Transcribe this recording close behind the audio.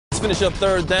finish up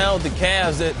third down. The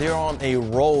Cavs, they're on a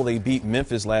roll. They beat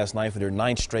Memphis last night for their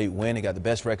 9th straight win. They got the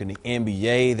best record in the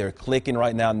NBA. They're clicking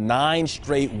right now. 9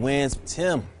 straight wins.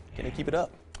 Tim, can they keep it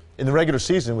up? In the regular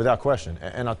season, without question.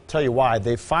 And I'll tell you why.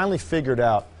 They finally figured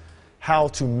out how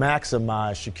to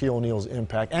maximize Shaquille O'Neal's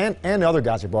impact and the other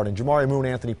guys they brought in, Jamari Moon,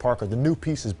 Anthony Parker, the new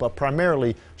pieces, but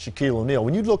primarily Shaquille O'Neal.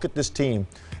 When you look at this team,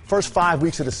 first 5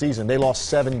 weeks of the season, they lost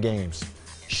 7 games.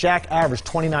 Shaq averaged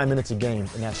 29 minutes a game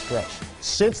in that stretch.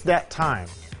 Since that time,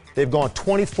 they've gone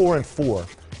 24-4.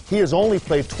 He has only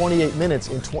played 28 minutes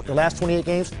in the last 28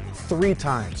 games 3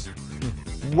 times.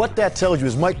 What that tells you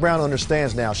is Mike Brown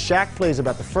understands now. Shaq plays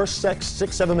about the first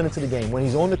 6-7 minutes of the game. When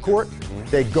he's on the court,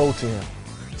 they go to him.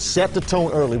 Set the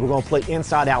tone early. We're going to play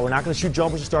inside out. We're not going to shoot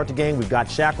jumpers to start the game. We've got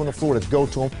Shaq on the floor. Let's go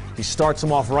to him. He starts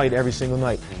them off right every single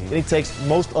night. Then he takes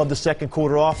most of the second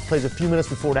quarter off, plays a few minutes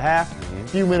before the half, a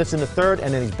few minutes in the third,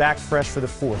 and then he's back fresh for the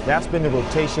fourth. That's been the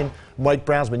rotation Mike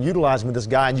Brown's been utilizing with this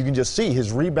guy, and you can just see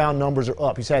his rebound numbers are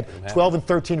up. He's had 12 and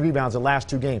 13 rebounds the last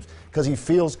 2 games because he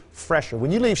feels fresher.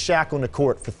 When you leave Shaq on the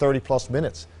court for 30-plus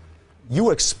minutes,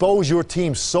 you expose your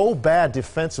team so bad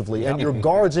defensively, and your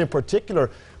guards in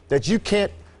particular, that you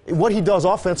can't. What he does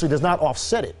offensively does not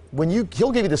offset it.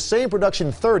 He'll give you the same production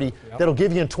in 30 that'll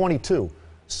give you in 22.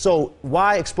 So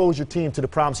why expose your team to the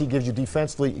problems he gives you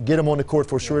defensively? Get him on the court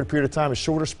for a shorter period of time, in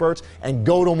shorter spurts, and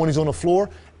go to him when he's on the floor,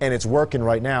 and it's working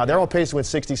right now. They're on pace to win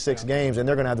 66 games, and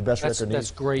they're going to have the best record in the league.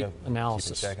 That's great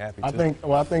analysis. I think,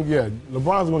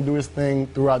 LeBron's going to do his thing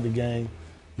throughout the game.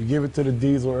 You give it to the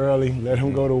Diesel early, let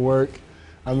him go to work.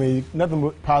 I mean, nothing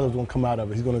but positive is going to come out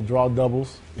of it. He's going to draw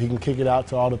doubles. He can kick it out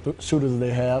to all the shooters that they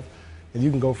have, and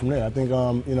you can go from there. I think,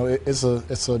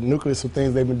 it's a nucleus of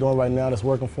things they've been doing right now that's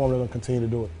working for them. They're going to continue to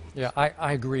do it. Yeah,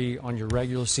 I agree on your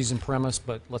regular season premise,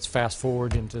 but let's fast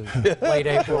forward into late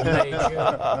April, May,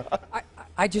 June.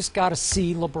 I just got to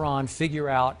see LeBron figure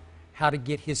out how to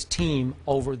get his team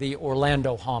over the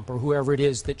Orlando hump or whoever it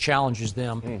is that challenges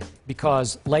them.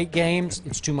 Because late games,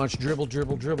 it's too much dribble,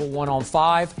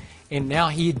 1-on-5. And now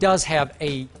he does have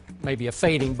maybe a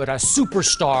fading, but a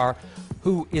superstar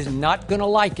who is not going to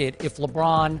like it if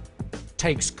LeBron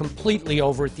takes completely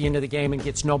over at the end of the game and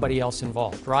gets nobody else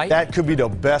involved, right? That could be the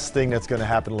best thing that's going to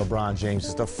happen to LeBron James.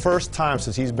 It's the first time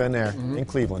since he's been there in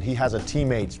Cleveland. He has a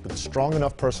teammate with strong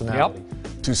enough personality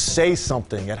to say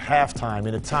something at halftime,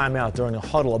 in a timeout, during a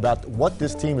huddle about what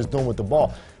this team is doing with the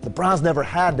ball. LeBron's never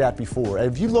had that before.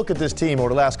 And if you look at this team over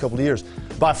the last couple of years,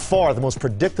 by far the most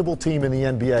predictable team in the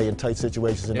NBA in tight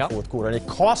situations in the fourth quarter. And it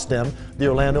cost them the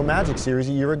Orlando Magic series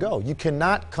a year ago. You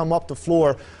cannot come up the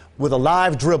floor with a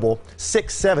live dribble,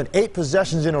 6, 7, 8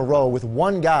 possessions in a row with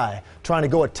one guy trying to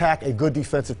go attack a good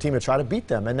defensive team and try to beat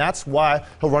them. And that's why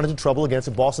he'll run into trouble against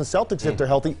the Boston Celtics if they're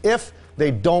healthy, if they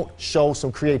don't show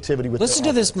some creativity with Listen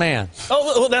to this man.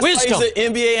 Oh, well, that's Wisdom. why he's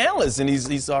an NBA analyst, and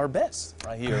he's our best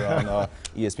right here on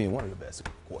ESPN, one of the best,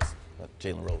 of course.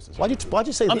 Jalen Rose. Why'd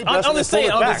you say the best? I'm just saying,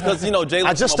 because, Jalen.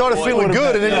 I just started feeling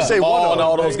good, and then you say one. And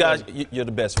all those guys, you're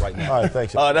the best right now. All right,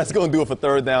 thanks. That's going to do it for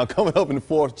third down. Coming up in the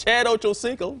fourth, Chad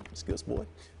Ochocinco, skills boy,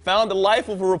 found the life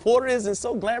of a reporter isn't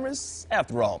so glamorous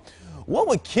after all. What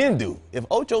would Ken do if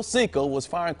Ochocinco was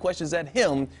firing questions at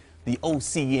him, the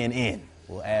OCNN?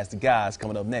 We'll ask the guys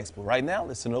coming up next. But right now,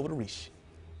 let's send it over to Rish.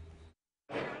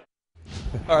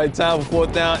 All right, time for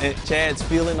fourth down, and Chad's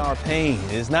feeling our pain.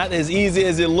 It's not as easy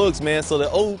as it looks, man. So the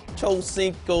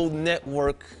Ochocinco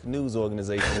Network News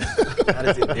Organization,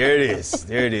 there it is.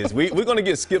 There it is. We're going to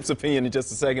get Skip's opinion in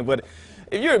just a second, but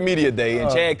if you're at media day and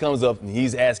Chad comes up and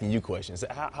he's asking you questions,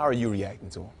 how are you reacting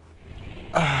to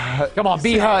him? Come on,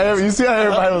 be you see how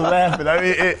everybody was laughing. I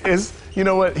mean, it's you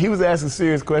know what? He was asking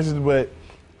serious questions, but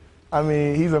I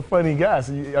mean, he's a funny guy.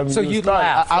 So you'd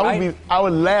laugh, right? I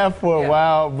would laugh for a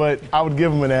while, but I would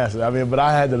give him an answer. I mean, but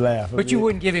I had to laugh. But you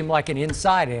wouldn't give him like an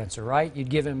inside answer, right? You'd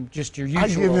give him just your usual. I'd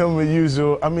give him the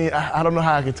usual. I mean, I don't know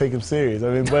how I could take him serious.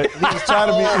 I mean, but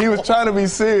he was trying to be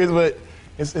serious, but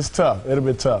it's tough. It'll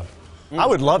be tough. I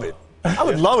would love it. I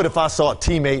would love it if I saw a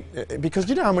teammate, because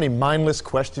you know how many mindless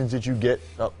questions that you get?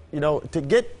 To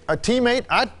get a teammate,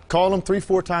 I'd call him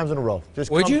 3-4 times in a row.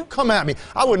 Just come at me.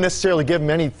 I wouldn't necessarily give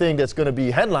him anything that's going to be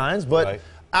headlines, but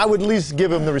I would at least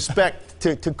give him the respect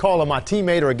to call him my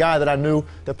teammate or a guy that I knew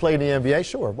that played in the NBA.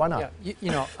 Sure, why not?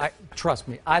 Yeah, trust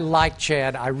me, I like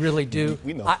Chad. I really do.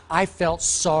 We know. I felt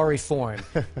sorry for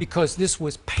him because this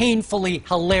was painfully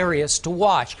hilarious to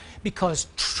watch. Because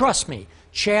trust me,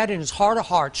 Chad, in his heart of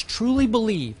hearts, truly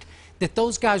believed that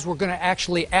those guys were going to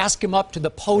actually ask him up to the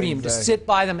podium to sit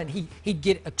by them, and he'd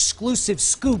get exclusive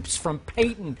scoops from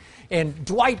Peyton and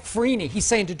Dwight Freeney. He's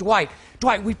saying to Dwight,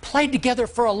 we played together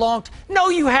for a long time. No,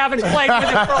 you haven't played with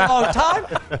him for a long time.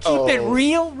 Keep it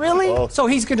real, really? So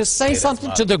he's going to say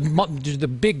something to the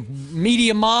big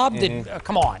media mob? That,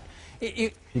 come on.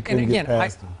 And again,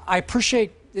 I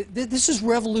appreciate this is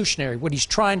revolutionary, what he's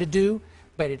trying to do,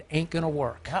 but it ain't going to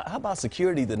work. How about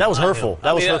security? That was hurtful.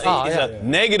 That was hurtful.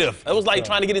 Negative. It was like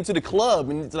trying to get into the club,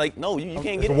 and it's like, no, you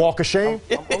can't get in. A walk of shame?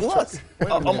 It was.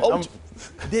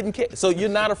 Didn't care. So you're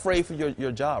not afraid for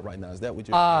your job right now? Is that what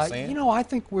you're saying? You know, I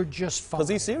think we're just fine. Because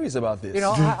he's serious about this. You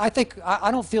know, I think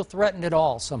I don't feel threatened at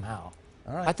all somehow.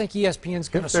 All right. I think ESPN's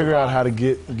going to figure out how to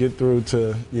get through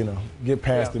to, get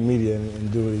past the media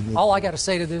and do what he needs. All I got to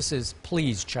say to this is,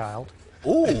 please, child.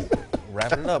 Ooh,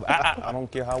 wrapping it up. I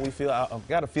don't care how we feel. I've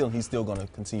got a feeling he's still going to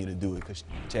continue to do it because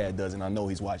Chad doesn't. I know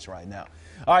he's watching right now.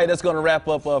 All right, that's going to wrap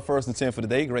up First and 10 for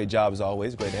today. Great job as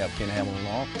always. Great to have Ken Hamlin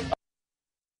along.